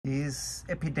These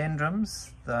epidendrums,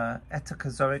 the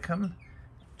Atokazoicum,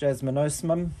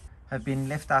 Jasminosimum, have been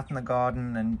left out in the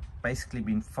garden and basically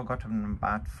been forgotten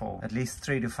about for at least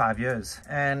 3 to 5 years.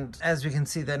 And as we can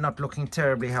see, they're not looking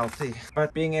terribly healthy.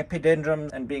 But being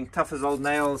epidendrums and being tough as old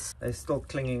nails, they're still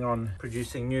clinging on,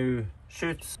 producing new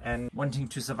shoots and wanting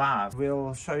to survive.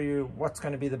 We'll show you what's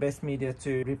going to be the best media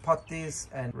to repot these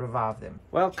and revive them.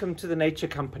 Welcome to the Nature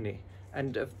Company.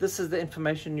 And if this is the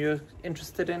information you're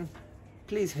interested in,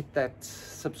 please hit that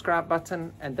subscribe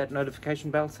button and that notification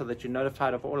bell so that you're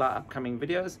notified of all our upcoming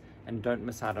videos and don't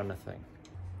miss out on a thing.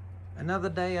 Another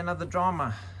day, another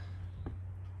drama.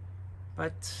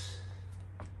 But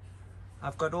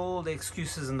I've got all the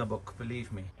excuses in the book,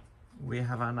 believe me. We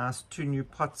have our nice 2 new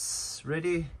pots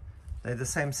ready. They're the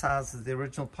same size as the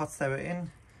original pots they were in.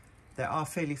 They are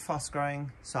fairly fast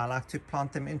growing, so I like to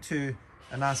plant them into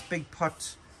a nice big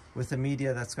pot with a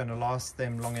media that's going to last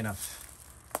them long enough.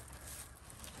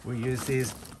 We use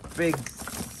these big,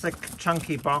 thick,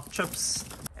 chunky bark chips,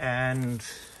 and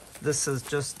this is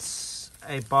just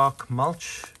a bark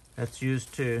mulch that's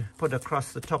used to put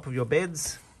across the top of your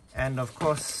beds, and of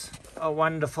course a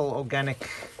wonderful organic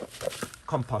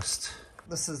compost.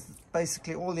 This is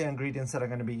basically all the ingredients that I'm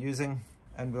going to be using,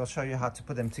 and we'll show you how to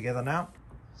put them together now.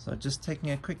 So just taking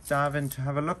a quick dive in to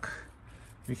have a look.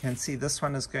 You can see this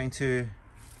one is going to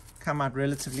come out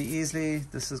relatively easily.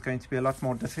 This is going to be a lot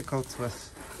more difficult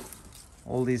with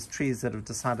all these trees that have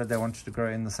decided they wanted to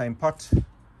grow in the same pot.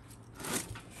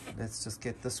 Let's just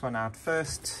get this one out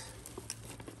first.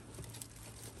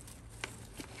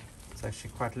 It's actually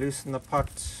quite loose in the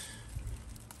pot.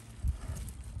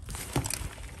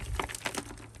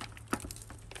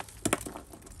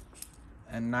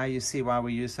 And now you see why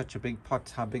we use such a big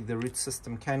pot, how big the root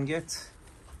system can get.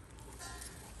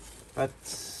 But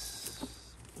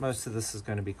most of this is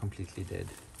going to be completely dead.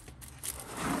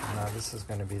 Now this is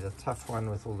going to be the tough one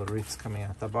with all the roots coming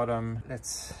out the bottom.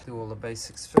 Let's do all the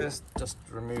basics first, just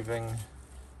removing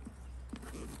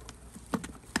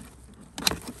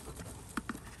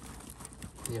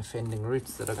the offending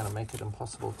roots that are going to make it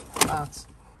impossible to pull out.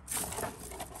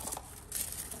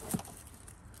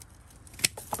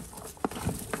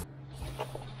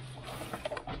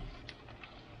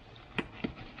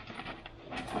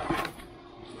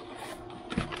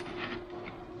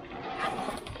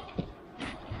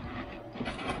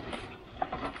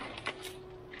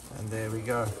 And there we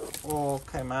go, all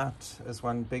came out as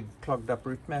one big clogged up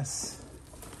root mass.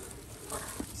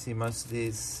 You see most of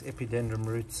these epidendrum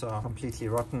roots are completely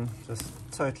rotten, just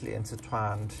totally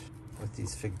intertwined with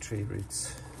these fig tree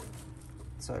roots.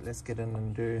 So let's get in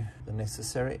and do the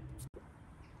necessary.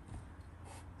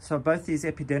 So both these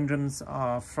epidendrums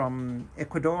are from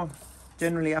Ecuador,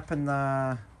 generally up in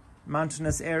the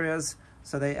mountainous areas,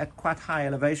 so they're at quite high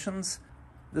elevations.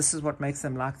 This is what makes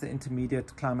them like the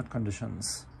intermediate climate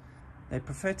conditions. They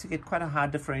prefer to get quite a high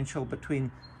differential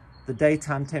between the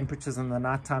daytime temperatures and the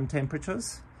nighttime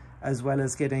temperatures, as well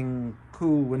as getting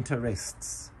cool winter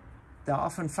rests. They're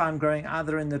often found growing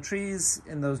either in the trees,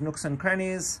 in those nooks and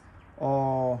crannies,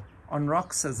 or on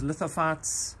rocks as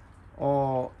lithophytes,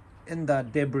 or in the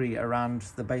debris around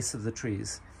the base of the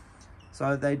trees.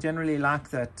 So they generally like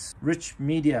that rich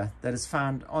media that is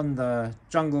found on the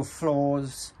jungle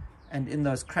floors and in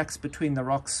those cracks between the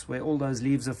rocks where all those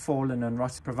leaves have fallen and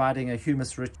rot, providing a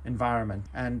humus-rich environment.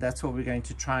 And that's what we're going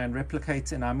to try and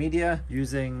replicate in our media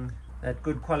using that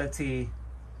good quality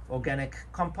organic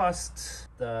compost,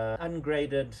 the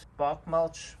ungraded bark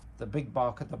mulch, the big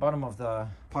bark at the bottom of the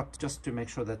pot, just to make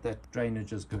sure that that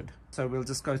drainage is good. So we'll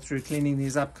just go through cleaning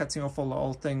these up, cutting off all the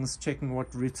old things, checking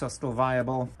what roots are still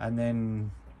viable, and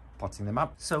then potting them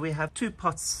up. So we have 2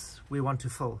 pots we want to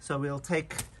fill. So we'll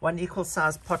take 1 equal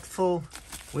size pot full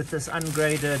with this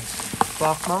ungraded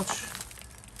bark mulch,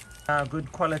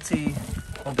 good quality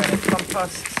organic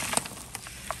compost.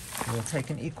 We'll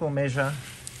take an equal measure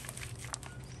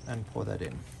and pour that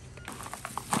in,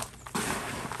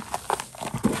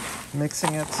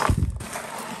 mixing it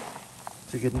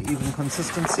to get an even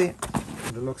consistency.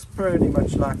 And it looks pretty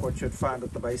much like what you'd find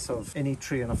at the base of any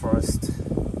tree in a forest.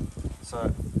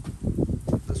 So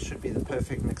this should be the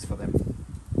perfect mix for them.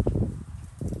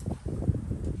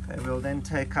 Okay, we'll then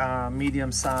take our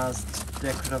medium-sized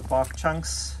decorative bark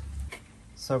chunks.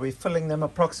 So we're filling them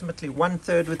approximately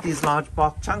 1/3 with these large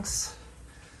bark chunks.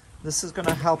 This is going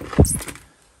to help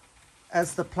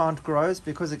as the plant grows,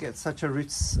 because it gets such a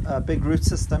big root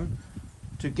system,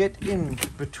 to get in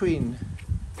between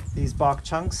these bark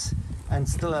chunks and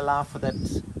still allow for that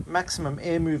maximum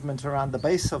air movement around the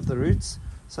base of the roots,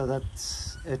 so that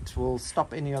it will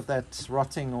stop any of that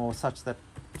rotting or such that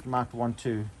might want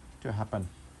to happen.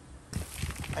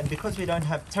 And because we don't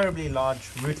have terribly large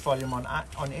root volume on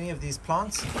any of these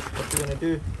plants, what we're going to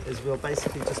do is we'll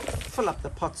basically just fill up the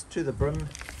pots to the brim,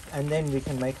 and then we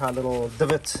can make our little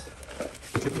divot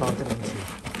to plant it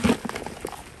into.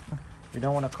 We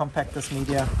don't want to compact this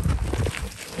media.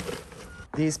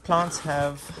 These plants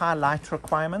have high light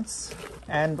requirements,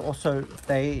 and also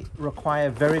they require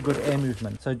very good air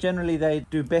movement. So generally they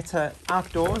do better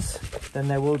outdoors than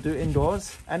they will do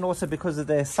indoors, and also because of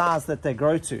their size that they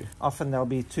grow to, often they'll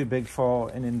be too big for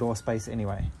an indoor space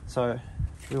anyway. So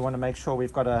we want to make sure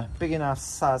we've got a big enough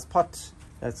size pot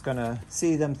that's going to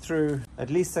see them through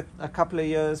at least a couple of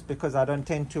years, because I don't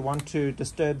tend to want to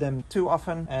disturb them too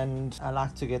often, and I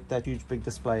like to get that huge big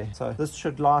display. So this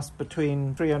should last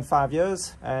between 3 and 5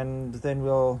 years, and then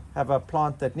we'll have a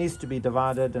plant that needs to be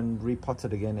divided and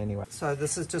repotted again anyway. So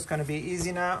this is just going to be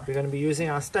easy now. We're going to be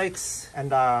using our stakes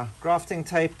and our grafting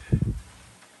tape.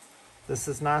 This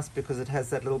is nice because it has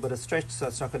that little bit of stretch, so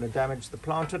it's not going to damage the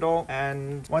plant at all.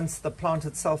 And once the plant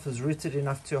itself is rooted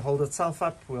enough to hold itself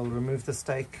up, we'll remove the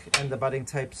stake and the budding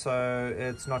tape, so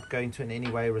it's not going to in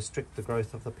any way restrict the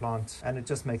growth of the plant, and it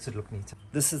just makes it look neater.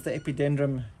 This is the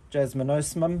Epidendrum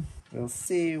jasminosimum. We'll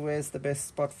see where's the best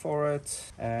spot for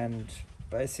it, and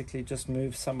basically just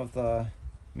move some of the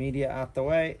media out the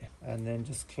way and then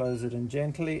just close it in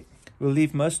gently. We'll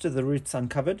leave most of the roots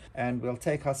uncovered, and we'll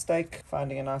take our stake,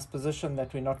 finding a nice position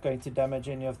that we're not going to damage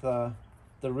any of the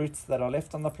roots that are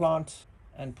left on the plant,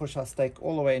 and push our stake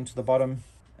all the way into the bottom,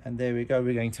 and there we go.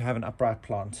 We're going to have an upright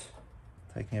plant.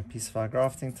 Taking a piece of our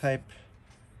grafting tape,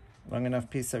 long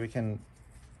enough piece so we can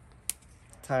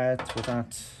tie it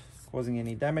without causing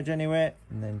any damage anywhere,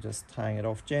 and then just tying it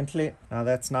off gently. Now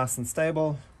that's nice and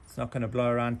stable. It's not going to blow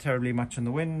around terribly much in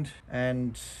the wind,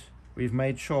 and we've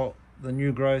made sure the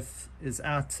new growth is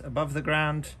out above the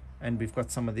ground, and we've got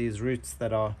some of these roots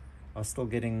that are still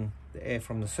getting the air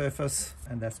from the surface,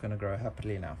 and that's going to grow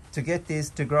happily now. To get these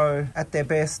to grow at their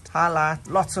best, highlight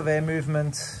lots of air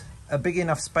movement, a big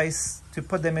enough space to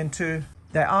put them into.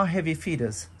 They are heavy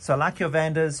feeders, so like your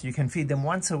Vandas, you can feed them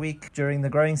once a week during the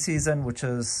growing season, which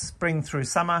is spring through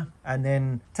summer, and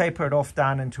then taper it off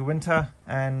down into winter,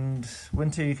 and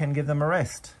winter you can give them a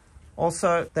rest.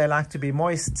 Also, they like to be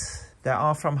moist. They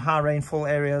are from high rainfall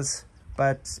areas,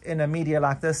 but in a media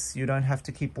like this, you don't have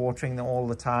to keep watering them all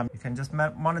the time. You can just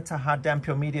monitor how damp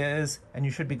your media is, and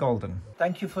you should be golden.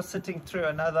 Thank you for sitting through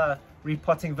another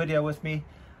repotting video with me.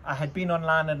 I had been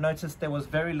online and noticed there was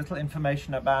very little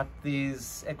information about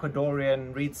these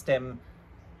Ecuadorian reed stem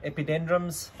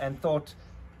epidendrums, and thought,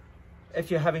 if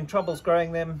you're having troubles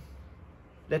growing them,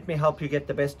 let me help you get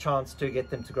the best chance to get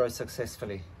them to grow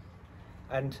successfully.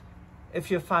 And if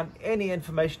you find any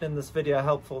information in this video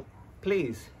helpful,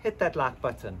 please hit that like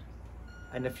button.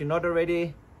 And if you're not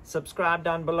already, subscribe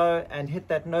down below and hit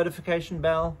that notification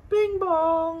bell, bing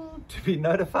bong, to be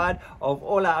notified of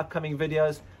all our upcoming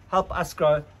videos. Help us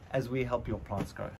grow as we help your plants grow.